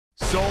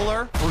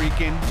solar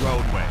freaking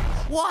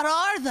roadways. What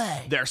are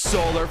they? They're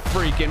solar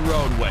freaking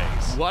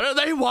roadways. What do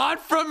they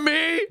want from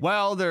me?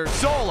 Well, they're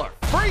solar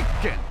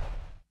freaking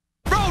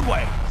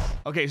roadways.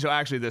 Okay, so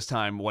actually this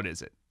time, what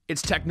is it?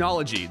 It's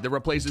technology that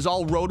replaces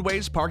all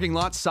roadways, parking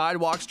lots,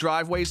 sidewalks,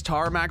 driveways,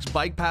 tarmacs,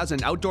 bike paths,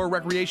 and outdoor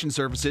recreation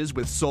surfaces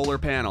with solar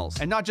panels.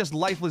 And not just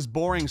lifeless,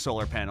 boring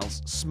solar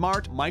panels.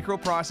 Smart,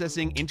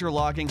 microprocessing,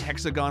 interlocking,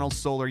 hexagonal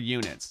solar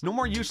units. No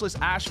more useless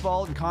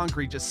asphalt and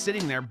concrete just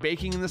sitting there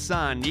baking in the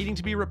sun, needing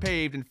to be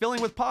repaved and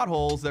filling with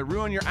potholes that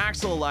ruin your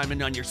axle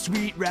alignment on your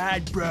sweet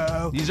ride,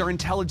 bro. These are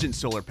intelligent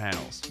solar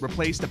panels.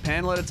 Replaced a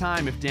panel at a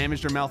time if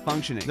damaged or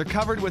malfunctioning. They're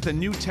covered with a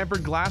new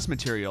tempered glass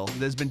material that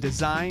has been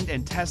designed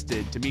and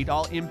tested to meet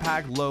all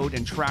impact, load,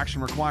 and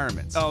traction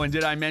requirements. Oh, and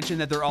did I mention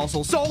that they're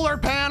also solar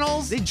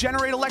panels? They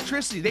generate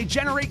electricity, they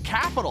generate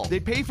capital, they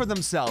pay for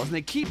themselves, and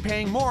they keep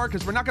paying more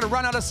because we're not gonna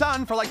run out of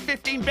sun for like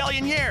 15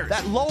 billion years.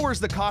 That lowers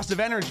the cost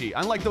of energy,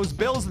 unlike those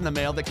bills in the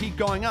mail that keep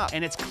going up.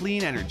 And it's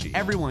clean energy.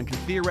 Everyone can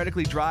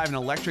theoretically drive an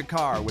electric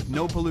car with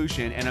no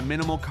pollution and a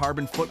minimal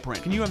carbon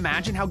footprint. Can you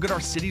imagine how good our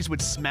cities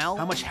would smell?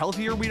 How much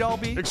healthier we'd all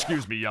be?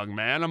 Excuse me, young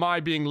man, am I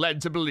being led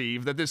to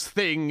believe that this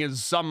thing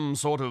is some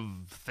sort of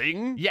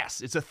thing?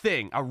 Yes, it's a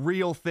thing, a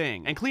real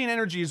thing. And clean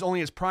energy is only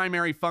its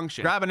primary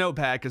function. Grab a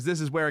notepad, because this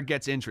is where it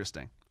gets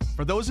interesting.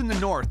 For those in the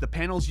north, the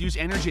panels use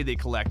energy they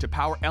collect to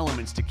power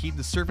elements to keep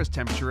the surface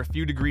temperature a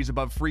few degrees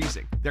above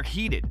freezing. They're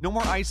heated. No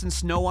more ice and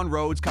snow on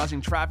roads causing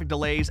traffic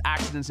delays,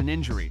 accidents, and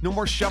injury. No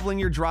more shoveling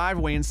your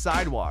driveway and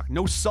sidewalk.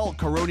 No salt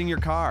corroding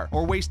your car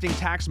or wasting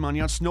tax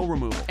money on snow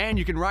removal. And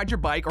you can ride your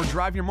bike or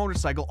drive your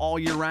motorcycle all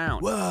year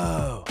round.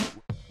 Whoa!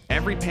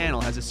 Every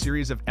panel has a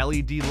series of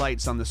LED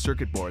lights on the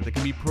circuit board that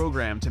can be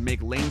programmed to make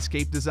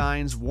lanescape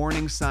designs,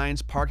 warning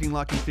signs, parking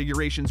lot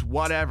configurations,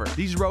 whatever.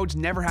 These roads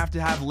never have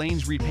to have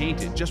lanes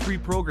repainted, just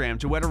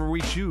reprogrammed to whatever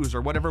we choose or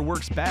whatever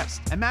works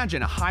best.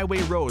 Imagine a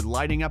highway road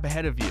lighting up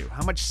ahead of you.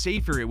 How much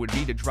safer it would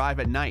be to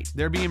drive at night.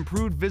 There'd be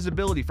improved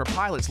visibility for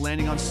pilots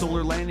landing on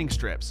solar landing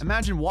strips.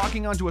 Imagine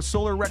walking onto a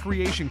solar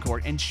recreation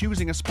court and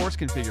choosing a sports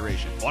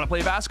configuration. Want to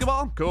play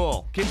basketball?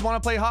 Cool. Kids want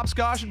to play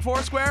hopscotch and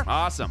foursquare?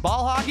 Awesome.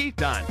 Ball hockey?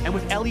 Done. And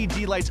with LED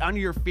lights under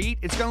your feet,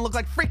 it's gonna look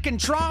like freaking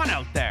Tron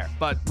out there.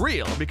 But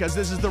real, because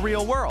this is the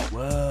real world.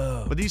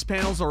 Whoa. But these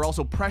panels are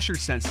also pressure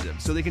sensitive,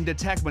 so they can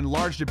detect when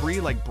large debris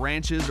like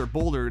branches or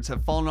boulders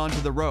have fallen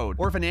onto the road,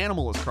 or if an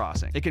animal is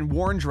crossing. It can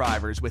warn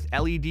drivers with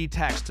LED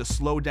text to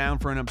slow down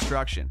for an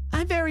obstruction.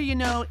 I'm very,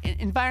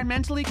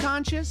 environmentally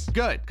conscious.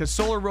 Good, because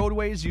solar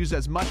roadways use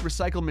as much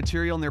recycled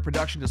material in their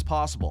production as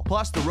possible.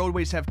 Plus, the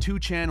roadways have two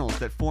channels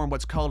that form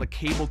what's called a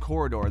cable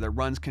corridor that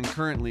runs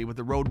concurrently with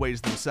the roadways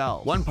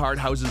themselves. One part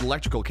houses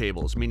electrical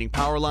cables, meaning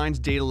power lines,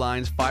 data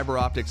lines, fiber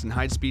optics, and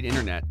high-speed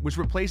internet, which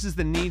replaces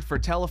the need for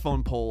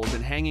telephone poles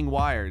and hanging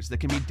wires that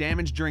can be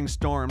damaged during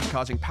storms,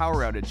 causing power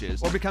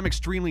outages, or become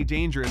extremely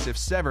dangerous if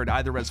severed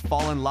either as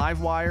fallen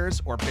live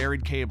wires or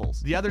buried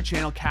cables. The other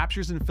channel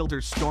captures and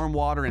filters storm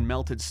water and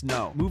melted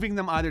snow, moving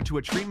them either to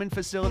a treatment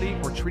facility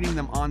or treating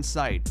them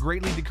on-site,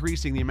 greatly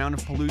decreasing the amount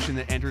of pollution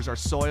that enters our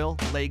soil,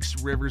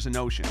 lakes, rivers, and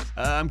oceans.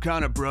 I'm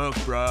kinda broke,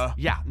 bruh.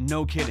 Yeah,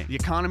 no kidding. The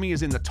economy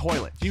is in the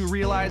toilet. Do you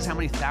realize how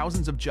many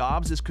thousands of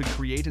jobs this could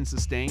create and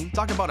sustain?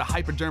 Talk about a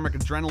hypodermic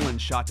adrenaline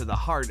shot to the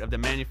heart of the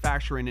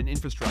manufacturing and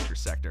infrastructure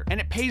sector.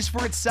 And it pays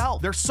for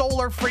itself. They're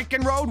solar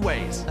freaking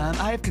roadways.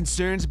 I have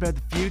concerns about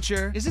the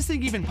future. Is this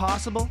thing even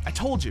possible? I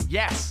told you,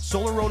 yes.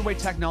 Solar roadway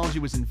technology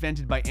was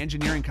invented by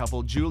engineering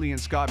couple Julie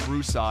and Scott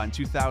Broussard in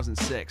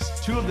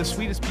 2006. Two of the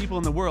sweetest people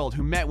in the world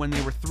who met when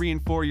they were 3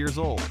 and 4 years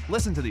old.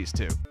 Listen to these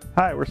two.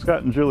 Hi, we're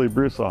Scott and Julie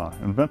Broussard,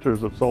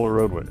 inventors of solar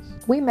roadways.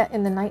 We met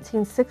in the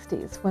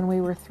 1960s when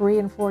we were 3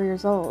 and 4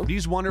 years old.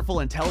 These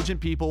wonderful,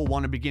 intelligent people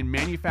want to begin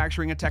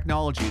manufacturing a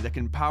technology that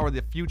can power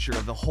the future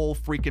of the whole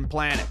freaking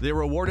planet. They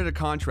were awarded a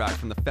contract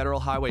from the Federal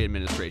Highway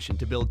Administration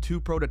to build 2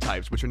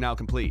 prototypes, which are now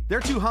complete.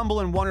 They're too humble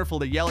and wonderful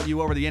to yell at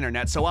you over the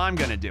internet, so I'm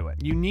gonna do it.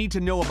 You need to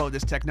know about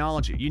this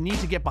technology. You need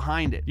to get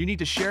behind it. You need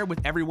to share it with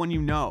everyone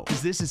you know,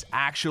 because this is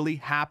actually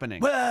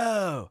happening.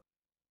 Whoa!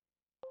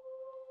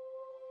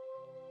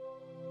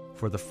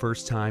 For the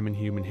first time in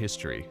human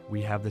history,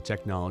 we have the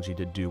technology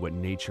to do what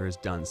nature has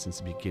done since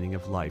the beginning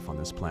of life on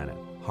this planet.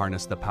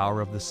 Harness the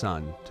power of the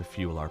sun to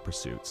fuel our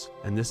pursuits.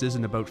 And this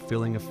isn't about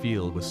filling a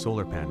field with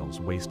solar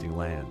panels wasting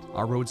land.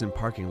 Our roads and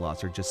parking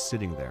lots are just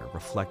sitting there,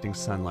 reflecting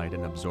sunlight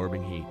and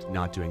absorbing heat,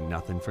 not doing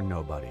nothing for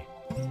nobody.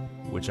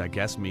 Which I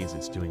guess means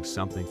it's doing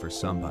something for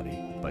somebody,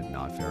 but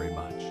not very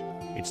much.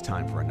 It's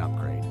time for an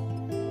upgrade.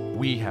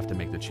 We have to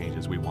make the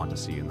changes we want to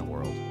see in the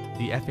world.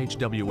 The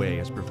FHWA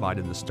has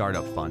provided the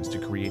startup funds to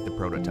create the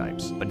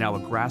prototypes, but now a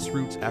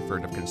grassroots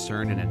effort of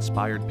concerned and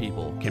inspired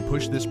people can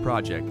push this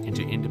project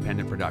into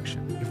independent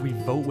production. If we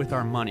vote with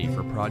our money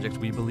for projects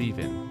we believe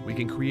in, we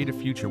can create a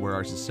future where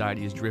our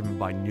society is driven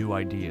by new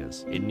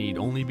ideas. It need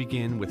only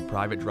begin with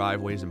private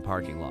driveways and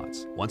parking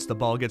lots. Once the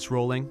ball gets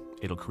rolling,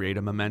 it'll create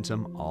a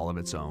momentum all of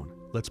its own.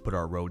 Let's put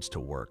our roads to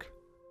work.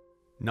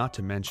 Not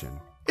to mention,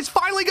 It's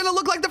finally gonna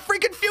look like the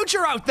freaking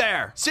future out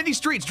there! City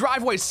streets,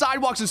 driveways,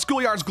 sidewalks, and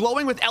schoolyards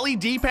glowing with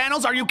LED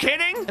panels? Are you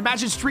kidding?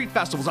 Imagine street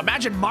festivals,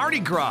 imagine Mardi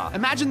Gras,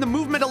 imagine the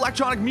Movement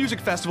Electronic Music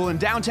Festival in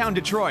downtown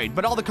Detroit,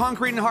 but all the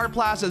concrete and hard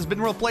plaza has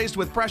been replaced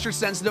with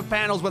pressure-sensitive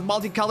panels with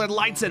multicolored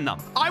lights in them.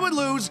 I would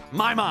lose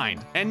my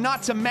mind. And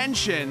not to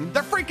mention,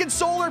 they're freaking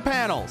solar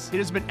panels! It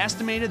has been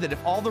estimated that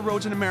if all the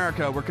roads in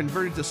America were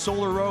converted to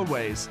solar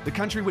roadways, the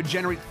country would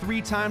generate 3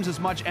 times as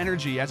much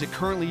energy as it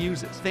currently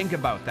uses. Think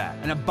about that.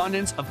 An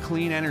abundance of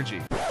clean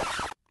energy.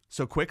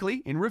 So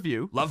quickly, in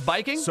review, love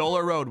biking?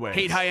 Solar roadways.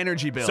 Hate high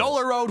energy bills?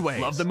 Solar roadways.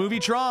 Love the movie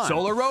Tron?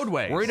 Solar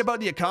roadways. Worried about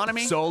the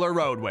economy? Solar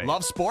roadways.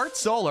 Love sports?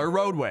 Solar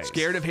roadways.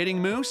 Scared of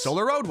hitting moose?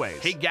 Solar roadways.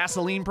 Hate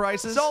gasoline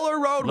prices? Solar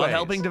roadways. Love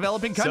helping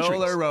developing countries?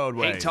 Solar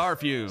roadways. Hate tar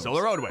fumes?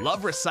 Solar roadways.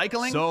 Love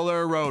recycling?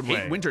 Solar roadways.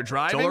 Hate winter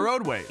driving? Solar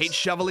roadways. Hate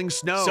shoveling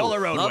snow? Solar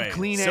roadways. Love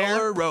clean air?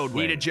 Solar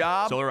roadways. Need a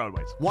job? Solar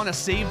roadways. Want to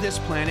save this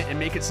planet and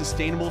make it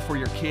sustainable for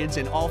your kids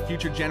and all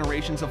future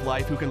generations of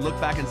life who can look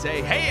back and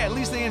say, hey, at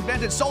least they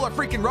invented solar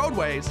freaking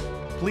roadways?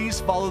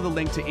 Please follow the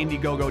link to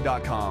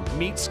Indiegogo.com.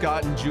 Meet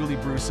Scott and Julie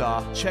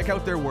Broussard, check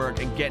out their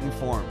work, and get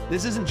informed.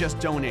 This isn't just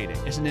donating,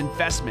 it's an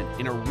investment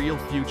in a real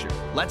future.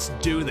 Let's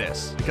do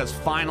this, because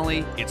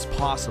finally, it's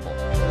possible.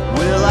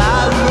 Well,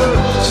 I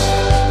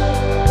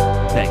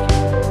looked, Thank you.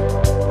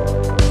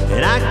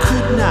 and I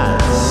could not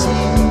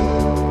see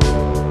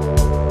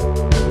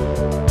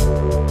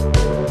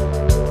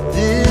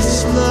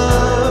this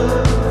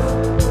love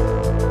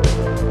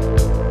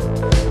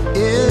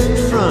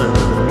in front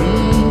of me.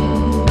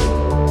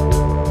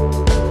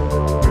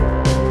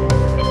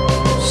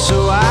 So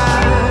I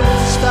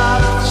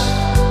stopped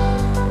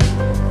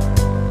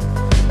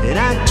and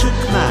I took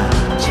my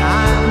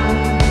time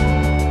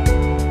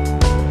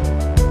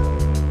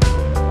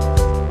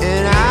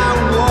and I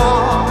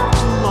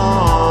walked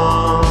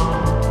along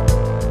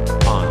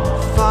on the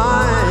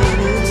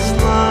finest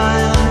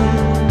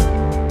line.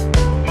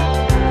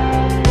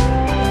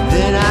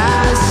 Then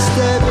I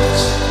stepped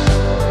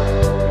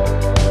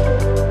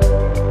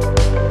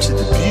to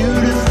the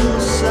beautiful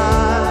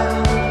side.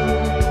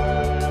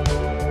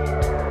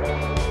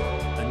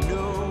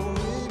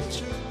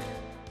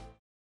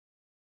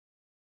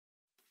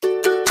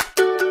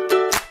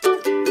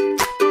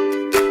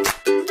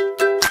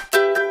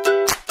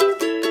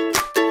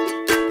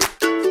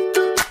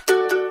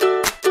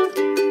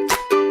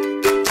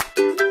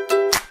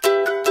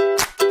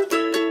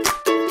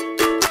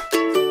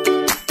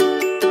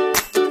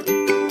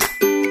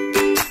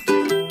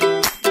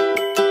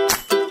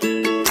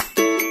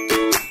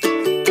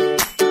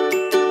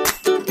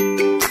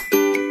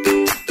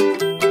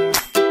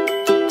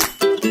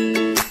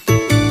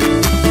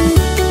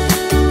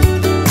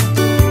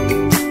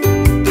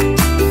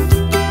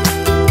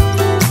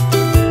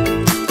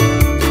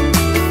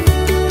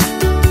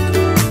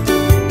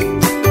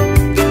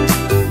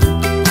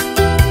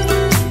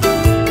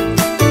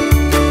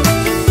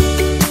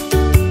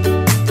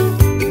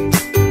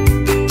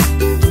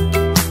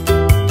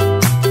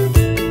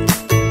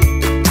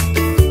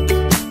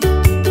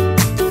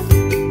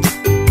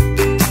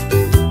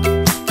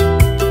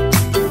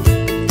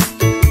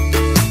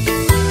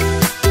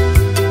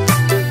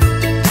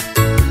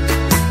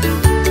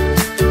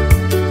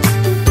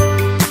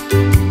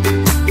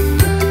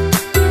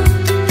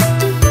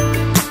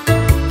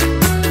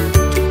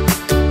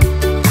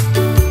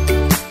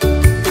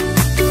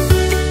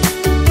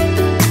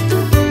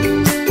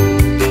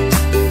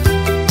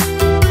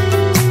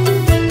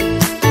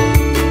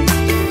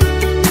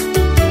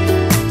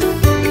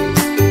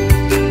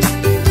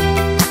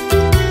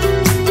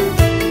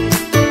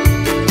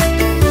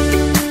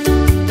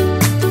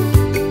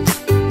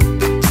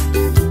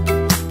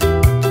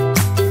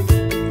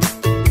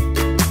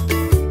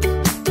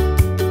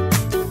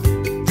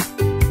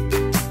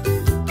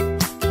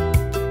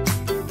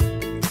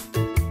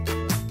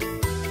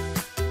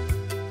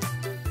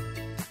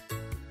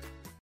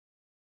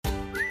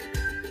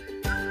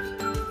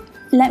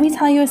 Let me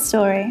tell you a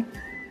story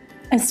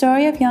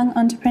of young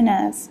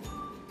entrepreneurs,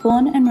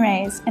 born and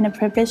raised in a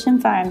privileged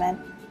environment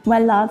where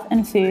love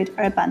and food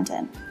are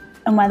abundant,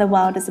 and where the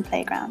world is a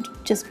playground,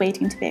 just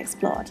waiting to be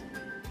explored.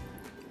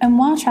 And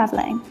while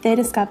traveling, they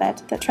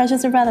discovered that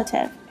treasures are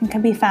relative and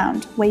can be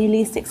found where you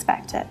least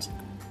expect it.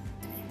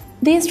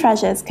 These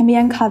treasures can be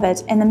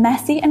uncovered in the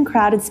messy and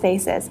crowded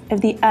spaces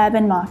of the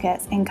urban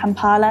markets in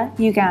Kampala,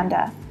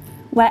 Uganda,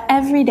 where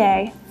every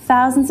day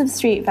thousands of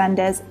street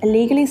vendors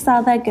illegally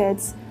sell their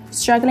goods,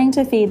 struggling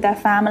to feed their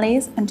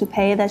families and to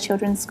pay their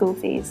children's school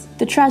fees.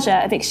 The treasure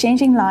of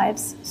exchanging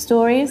lives,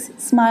 stories,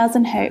 smiles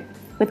and hope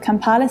with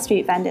Kampala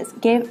street vendors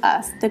gave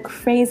us the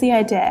crazy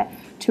idea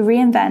to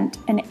reinvent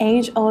an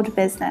age-old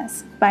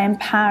business by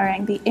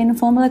empowering the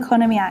informal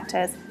economy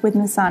actors with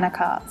Musana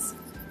carts.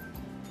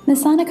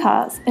 Musana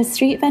carts are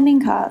street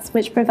vending carts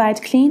which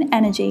provide clean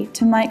energy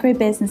to micro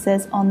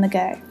businesses on the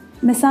go.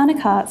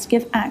 Musana carts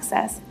give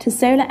access to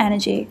solar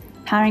energy,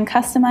 powering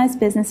customized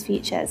business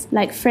features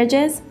like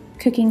fridges,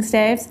 cooking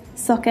stoves,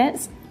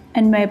 sockets,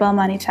 and mobile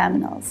money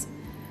terminals.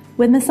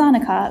 With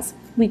Masana Carts,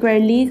 we grow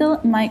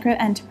legal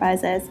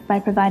micro-enterprises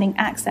by providing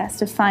access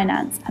to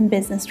finance and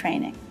business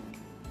training.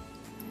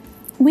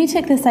 We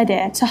took this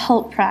idea to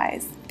Hulk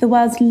Prize, the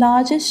world's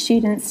largest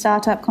student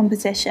startup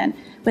competition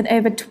with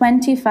over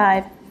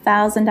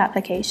 25,000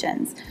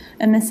 applications,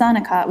 and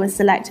Masana Cart was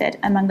selected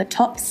among the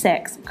top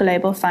 6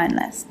 global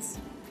finalists.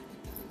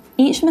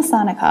 Each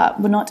Masana Cart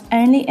will not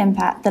only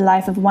impact the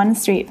life of one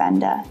street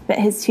vendor, but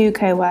his 2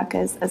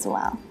 co-workers as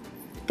well.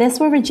 This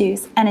will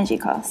reduce energy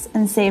costs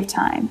and save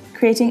time,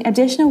 creating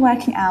additional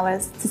working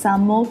hours to sell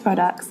more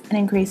products and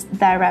increase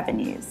their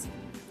revenues.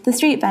 The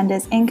street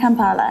vendors in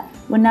Kampala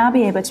will now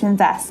be able to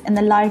invest in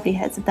the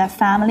livelihoods of their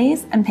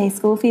families and pay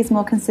school fees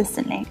more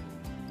consistently.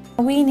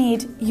 We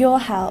need your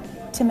help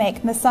to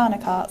make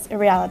Masana Carts a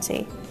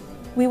reality.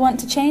 We want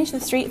to change the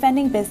street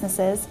vending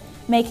businesses,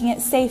 making it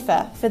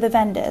safer for the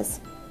vendors,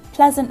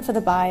 pleasant for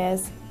the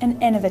buyers,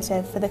 and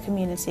innovative for the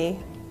community.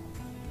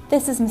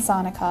 This is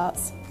Masana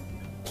Carts.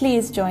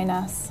 Please join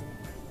us.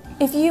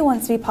 If you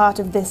want to be part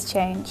of this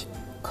change,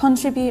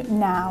 contribute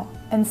now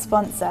and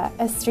sponsor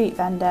a street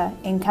vendor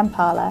in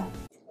Kampala.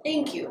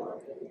 Thank you.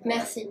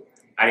 Merci.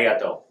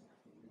 Arigato.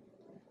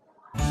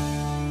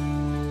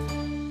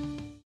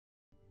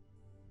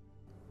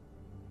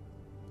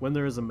 When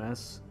there is a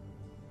mess,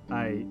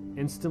 I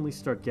instantly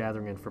start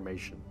gathering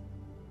information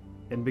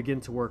and begin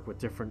to work with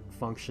different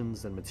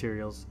functions and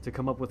materials to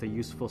come up with a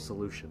useful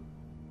solution.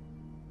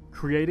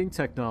 Creating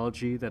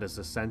technology that is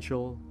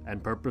essential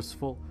and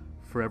purposeful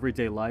for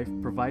everyday life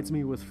provides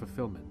me with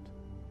fulfillment.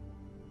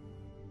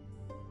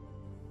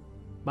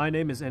 My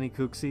name is Eni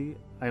Kuksi.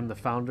 I am the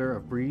founder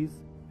of Breathe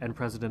and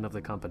president of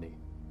the company.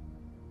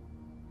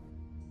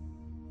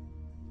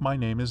 My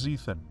name is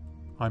Ethan.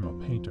 I'm a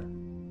painter.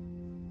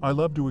 I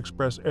love to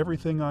express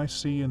everything I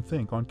see and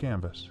think on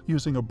canvas,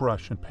 using a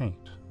brush and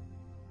paint.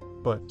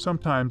 But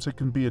sometimes it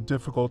can be a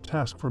difficult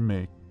task for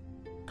me,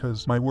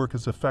 because my work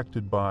is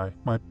affected by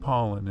my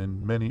pollen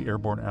and many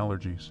airborne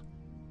allergies.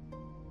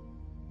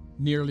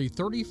 Nearly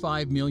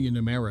 35 million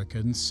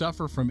Americans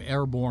suffer from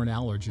airborne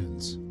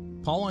allergens.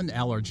 Pollen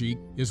allergy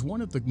is one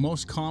of the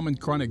most common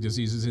chronic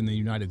diseases in the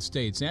United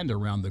States and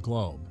around the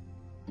globe.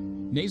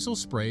 Nasal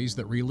sprays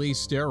that release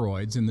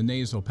steroids in the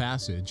nasal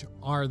passage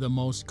are the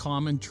most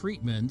common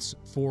treatments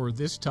for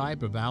this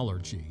type of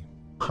allergy.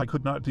 I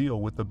could not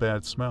deal with the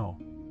bad smell,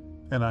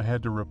 and I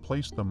had to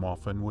replace them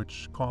often,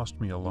 which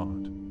cost me a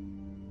lot.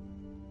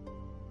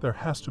 There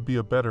has to be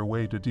a better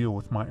way to deal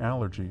with my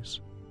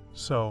allergies,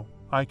 so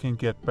I can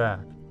get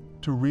back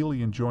to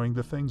really enjoying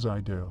the things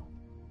I do.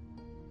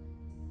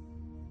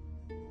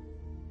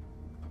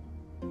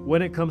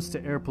 When it comes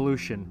to air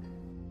pollution,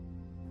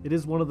 it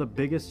is one of the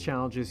biggest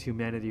challenges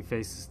humanity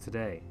faces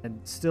today,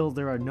 and still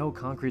there are no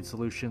concrete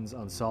solutions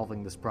on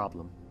solving this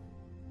problem.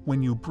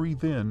 When you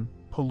breathe in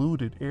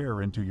polluted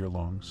air into your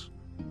lungs,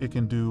 it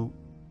can do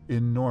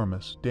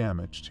enormous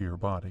damage to your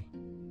body.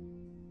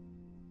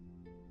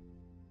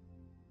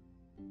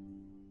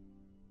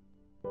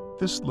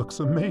 This looks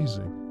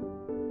amazing.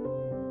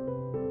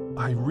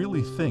 I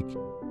really think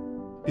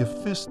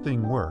if this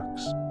thing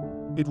works,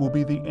 it will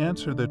be the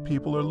answer that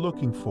people are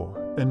looking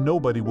for, and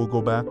nobody will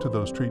go back to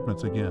those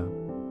treatments again.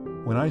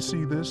 When I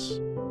see this,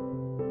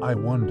 I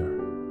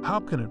wonder, how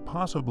can it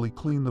possibly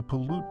clean the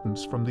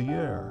pollutants from the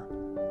air?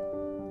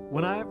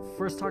 When I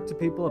first talk to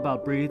people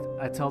about Breathe,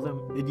 I tell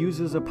them it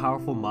uses a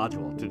powerful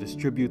module to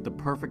distribute the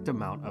perfect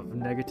amount of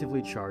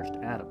negatively charged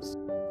atoms.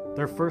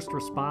 Their first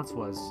response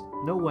was,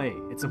 "No way,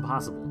 it's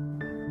impossible."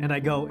 And I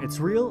go, "It's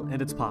real and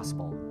it's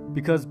possible."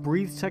 Because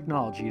Breathe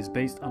technology is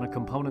based on a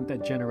component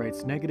that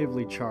generates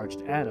negatively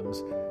charged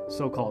atoms,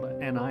 so-called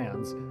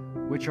anions,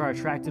 which are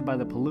attracted by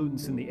the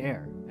pollutants in the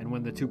air, and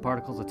when the 2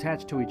 particles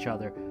attach to each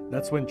other,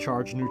 that's when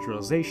charge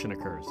neutralization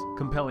occurs,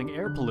 compelling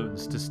air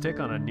pollutants to stick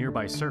on a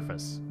nearby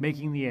surface,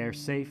 making the air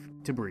safe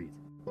to breathe.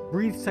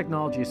 Breathe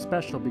technology is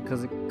special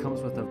because it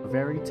comes with a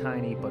very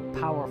tiny but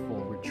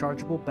powerful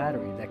rechargeable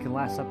battery that can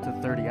last up to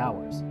 30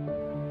 hours.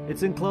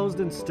 It's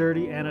enclosed in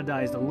sturdy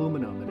anodized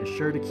aluminum and is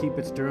sure to keep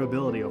its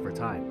durability over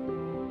time.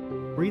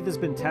 Breathe has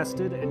been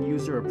tested and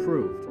user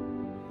approved.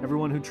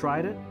 Everyone who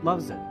tried it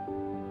loves it.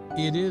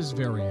 It is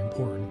very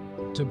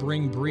important to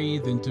bring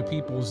Breathe into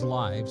people's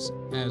lives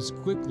as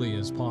quickly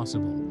as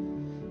possible.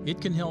 It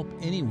can help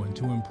anyone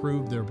to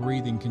improve their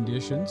breathing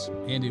conditions,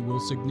 and it will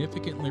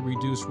significantly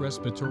reduce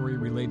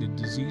respiratory-related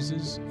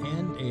diseases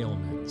and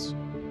ailments.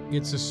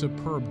 It's a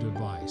superb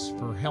device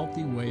for a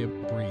healthy way of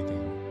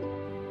breathing.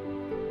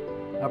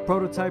 Our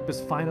prototype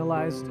is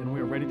finalized and we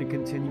are ready to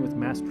continue with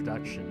mass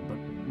production, but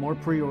more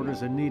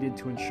pre-orders are needed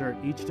to ensure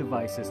each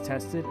device is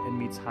tested and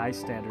meets high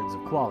standards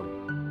of quality.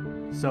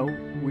 So,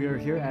 we are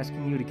here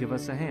asking you to give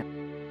us a hand.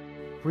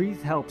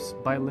 Breathe helps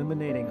by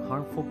eliminating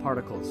harmful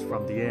particles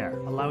from the air,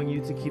 allowing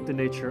you to keep the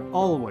nature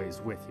always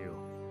with you.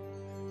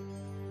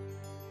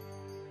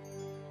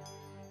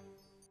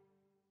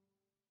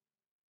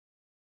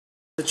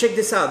 So check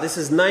this out. This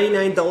is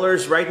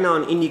 $99 right now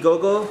on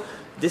Indiegogo.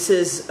 This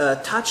is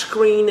a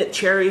touchscreen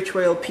Cherry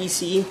Trail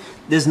PC.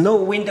 There's no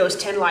Windows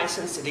 10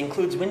 license. It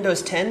includes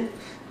Windows 10.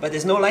 but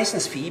there's no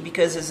license fee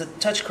because it's a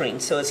touchscreen,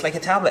 so it's like a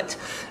tablet.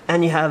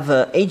 And you have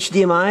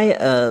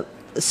HDMI,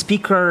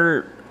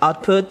 speaker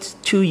output,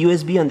 2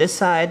 USB on this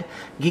side,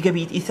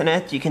 gigabit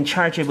Ethernet. You can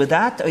charge it with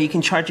that, or you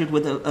can charge it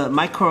with a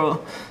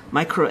micro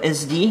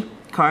SD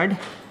card.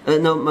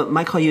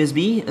 Micro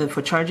USB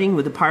for charging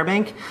with the power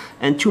bank,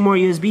 and 2 more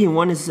USB, and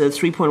one is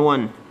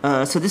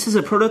 3.1. So this is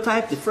a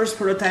prototype, the first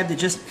prototype that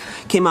just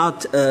came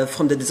out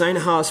from the design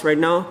house right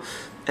now,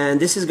 and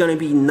this is going to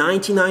be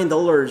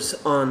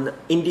 $99 on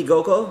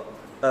Indiegogo,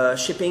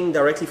 shipping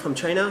directly from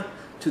China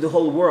to the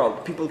whole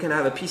world. People can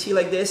have a PC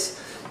like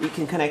this. You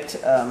can connect,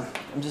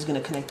 I'm just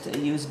going to connect a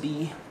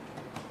USB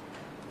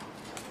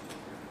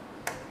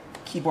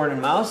keyboard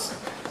and mouse.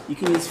 You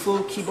can use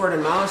full keyboard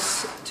and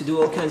mouse to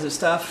do all kinds of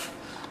stuff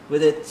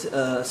with it,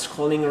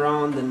 scrolling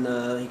around, and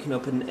you can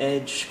open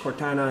Edge,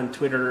 Cortana, and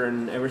Twitter,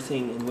 and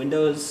everything in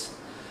Windows,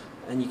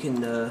 and you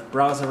can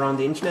browse around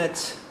the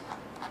internet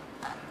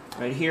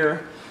right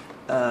here.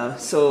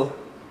 So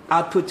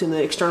output in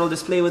the external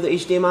display with the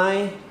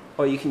HDMI,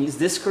 or you can use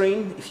this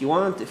screen if you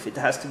want, if it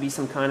has to be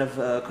some kind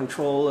of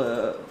control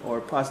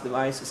or POS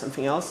device or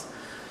something else.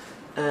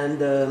 And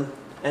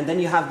then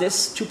you have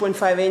this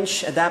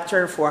 2.5-inch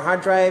adapter for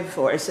hard drive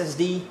or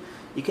SSD.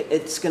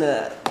 It's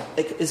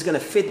gonna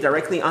fit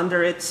directly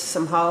under it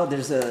somehow.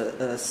 There's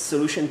a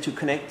solution to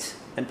connect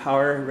and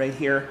power right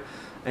here,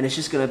 and it's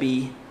just gonna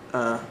be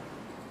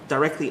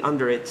directly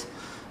under it.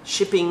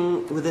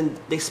 Shipping within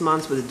this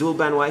month with a dual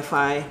band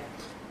Wi-Fi,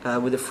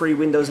 with a free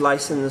Windows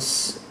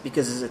license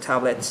because it's a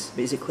tablet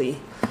basically.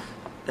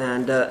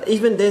 And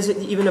there's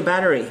even a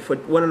battery for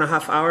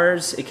 1.5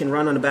 hours. It can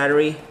run on a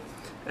battery.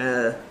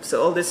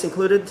 So all this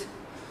included.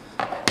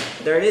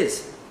 There it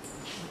is.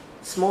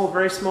 Small,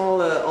 very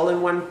small,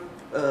 all-in-one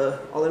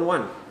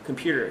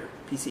computer.